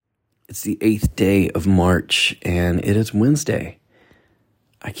It's the 8th day of March, and it is Wednesday.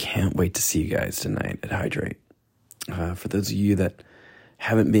 I can't wait to see you guys tonight at Hydrate. For those of you that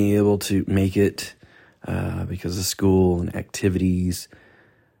haven't been able to make it because of school and activities,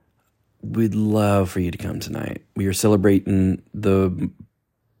 we'd love for you to come tonight. We are celebrating the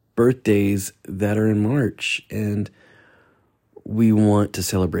birthdays that are in March, and we want to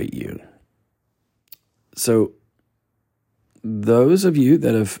celebrate you. So, those of you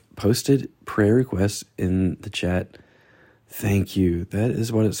that have posted prayer requests in the chat, thank you. That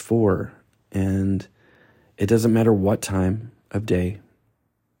is what it's for. And it doesn't matter what time of day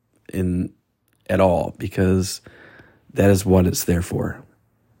at all, because that is what it's there for.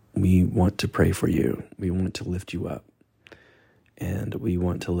 We want to pray for you. We want to lift you up. And we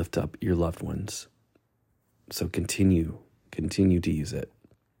want to lift up your loved ones. So continue to use it.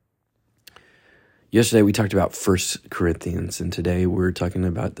 Yesterday we talked about 1 Corinthians, and today we're talking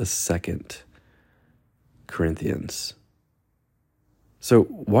about the 2 Corinthians. So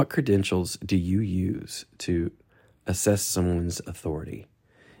what credentials do you use to assess someone's authority?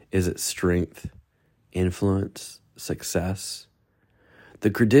 Is it strength, influence, success?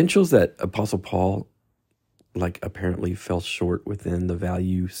 The credentials that Apostle Paul apparently fell short within the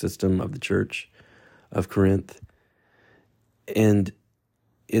value system of the church of Corinth. And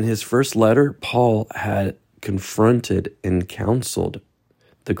in his first letter, Paul had confronted and counseled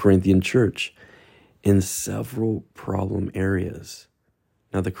the Corinthian church in several problem areas.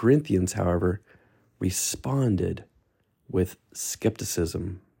 Now, the Corinthians, however, responded with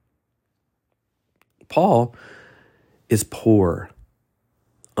skepticism. Paul is poor,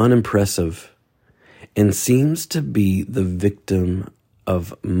 unimpressive, and seems to be the victim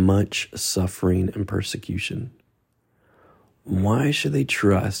of much suffering and persecution. Why should they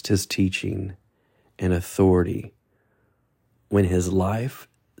trust his teaching and authority when his life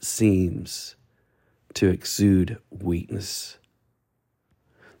seems to exude weakness?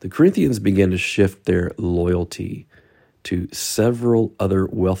 The Corinthians began to shift their loyalty to several other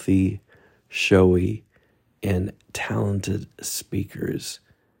wealthy, showy, and talented speakers,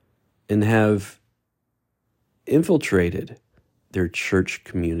 and have infiltrated their church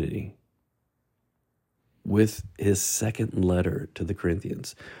community. With his second letter to the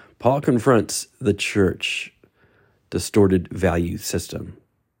Corinthians, Paul confronts the church distorted value system.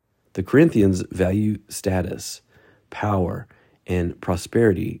 The Corinthians value status, power, and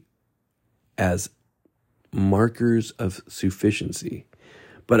prosperity as markers of sufficiency.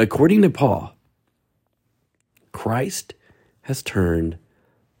 But according to Paul, Christ has turned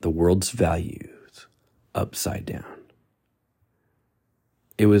the world's values upside down.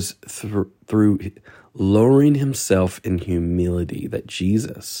 It was through lowering himself in humility that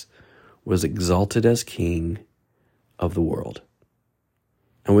Jesus was exalted as King of the world.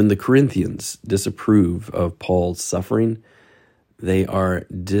 And when the Corinthians disapprove of Paul's suffering, they are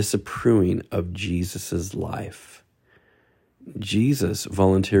disapproving of Jesus' life. Jesus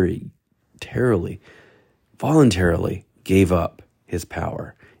voluntarily gave up his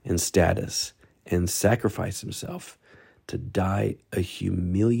power and status and sacrificed himself to die a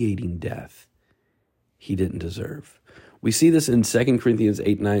humiliating death he didn't deserve. We see this in 2 Corinthians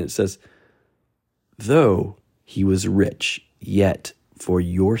 8:9. It says, though he was rich, yet for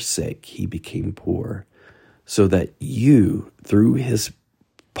your sake he became poor, so that you, through his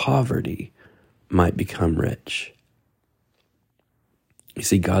poverty, might become rich. You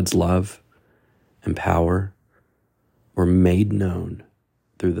see, God's love and power were made known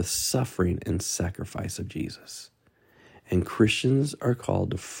through the suffering and sacrifice of Jesus. And Christians are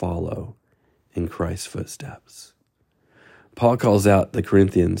called to follow in Christ's footsteps. Paul calls out the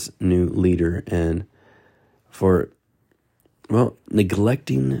Corinthians' new leader and for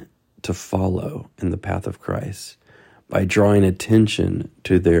neglecting to follow in the path of Christ by drawing attention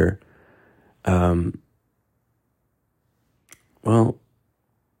to their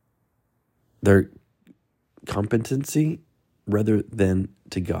competency rather than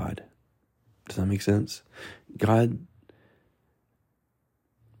to God. Does that make sense?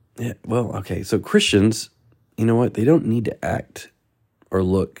 So Christians, you know what? They don't need to act or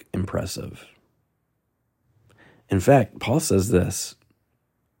look impressive. In fact, Paul says this,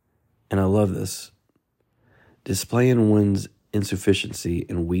 and I love this: displaying one's insufficiency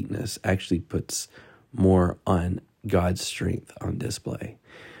and weakness actually puts more on God's strength on display.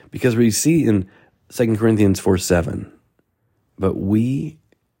 Because we see in 2 Corinthians 4:7, but we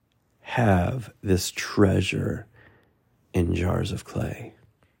have this treasure in jars of clay.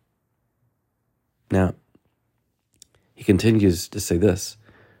 Now, he continues to say this,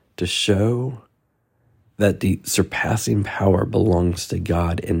 to show that the surpassing power belongs to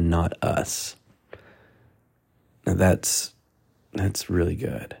God and not us. Now that's really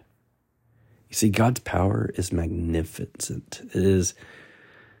good. You see, God's power is magnificent. It is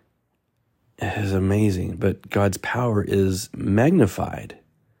amazing, but God's power is magnified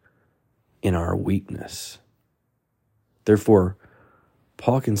in our weakness. Therefore,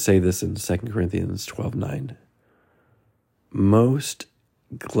 Paul can say this in 2 Corinthians 12:9. Most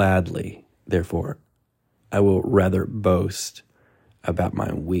gladly, therefore, I will rather boast about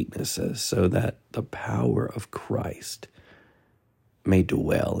my weaknesses so that the power of Christ may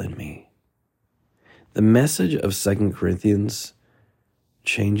dwell in me. The message of 2 Corinthians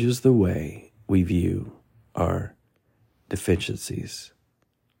changes the way we view our deficiencies,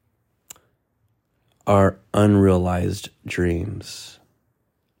 our unrealized dreams,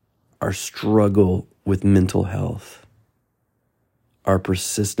 our struggle with mental health, our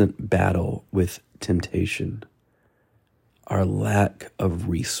persistent battle with temptation, our lack of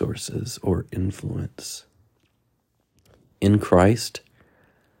resources or influence. In Christ,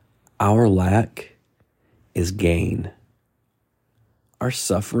 our lack is gain. Our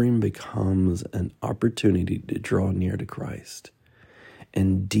suffering becomes an opportunity to draw near to Christ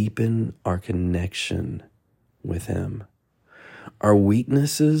and deepen our connection with Him. Our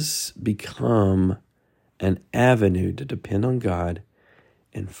weaknesses become an avenue to depend on God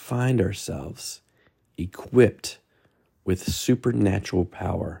and find ourselves equipped with supernatural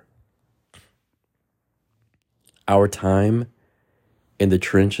power. Our time in the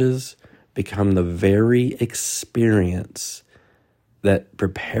trenches become the very experience that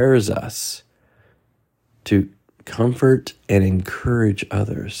prepares us to comfort and encourage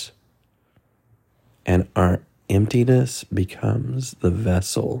others. And our emptiness becomes the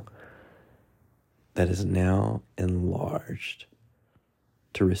vessel that is now enlarged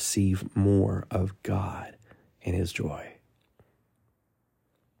to receive more of God and His joy.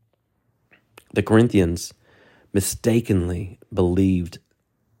 The Corinthians mistakenly believed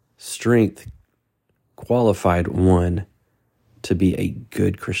strength qualified one to be a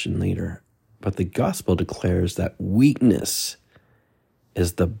good Christian leader, but the gospel declares that weakness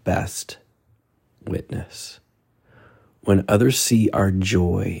is the best witness. When others see our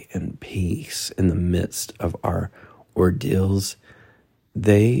joy and peace in the midst of our ordeals,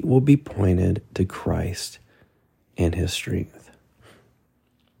 they will be pointed to Christ and His strength.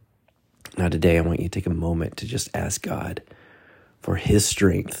 Now today, I want you to take a moment to just ask God for His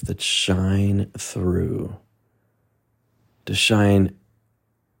strength to shine through, to shine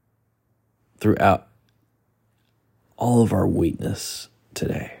throughout all of our weakness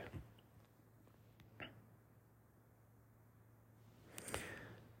today.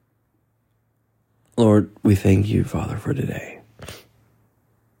 Lord, we thank you, Father, for today.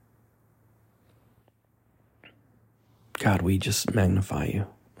 God, we just magnify you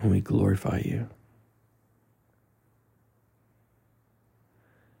and we glorify you.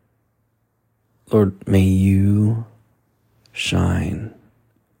 Lord, may you shine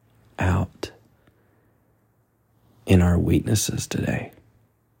out in our weaknesses today.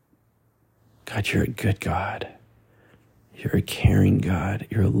 God, you're a good God. You're a caring God.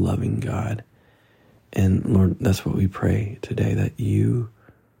 You're a loving God. And Lord, that's what we pray today, that you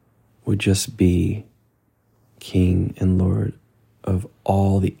would just be King and Lord of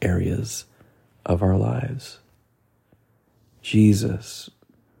all the areas of our lives. Jesus,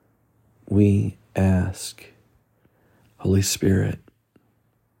 we ask, Holy Spirit,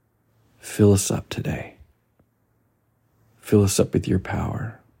 fill us up today. Fill us up with your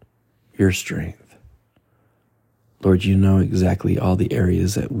power, your strength. Lord, you know exactly all the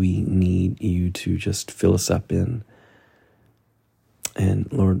areas that we need you to just fill us up in.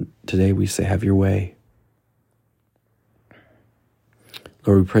 And Lord, today we say, have your way.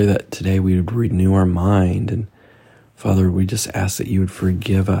 Lord, we pray that today we would renew our mind. And Father, we just ask that you would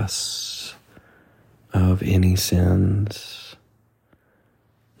forgive us of any sins.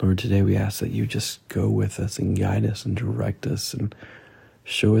 Lord, today we ask that you just go with us and guide us and direct us and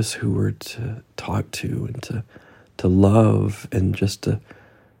show us who we're to talk to and to love and just to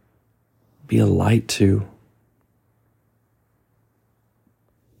be a light to.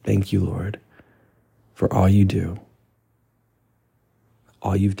 Thank you, Lord, for all you do,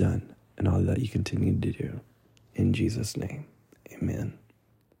 all you've done, and all that you continue to do. In Jesus' name, amen.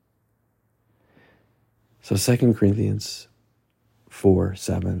 So 2 Corinthians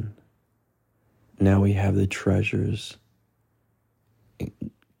 4:7. Now we have the treasures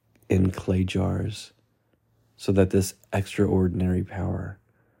in clay jars, so that this extraordinary power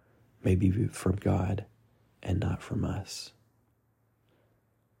may be from God and not from us.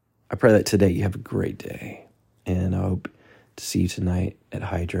 I pray that today you have a great day, and I hope to see you tonight at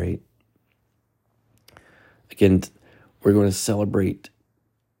Hydrate. Again, we're going to celebrate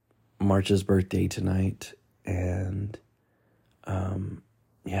March's birthday tonight, and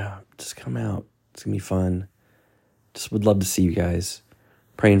just come out. It's going to be fun. Just would love to see you guys.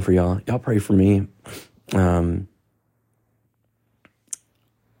 Praying for y'all. Y'all pray for me. I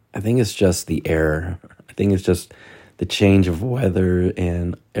think it's just the air. I think it's just the change of weather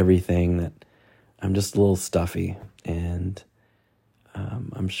and everything that I'm just a little stuffy. And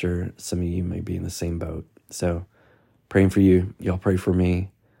I'm sure some of you may be in the same boat. So praying for you. Y'all pray for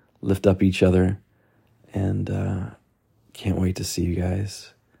me. Lift up each other. And can't wait to see you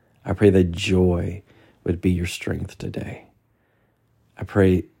guys. I pray that joy would be your strength today. I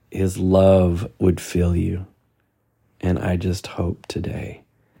pray his love would fill you. And I just hope today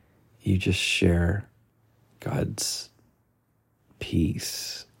you just share God's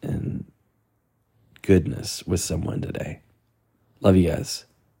peace and goodness with someone today. Love you guys.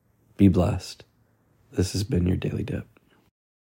 Be blessed. This has been your Daily Dip.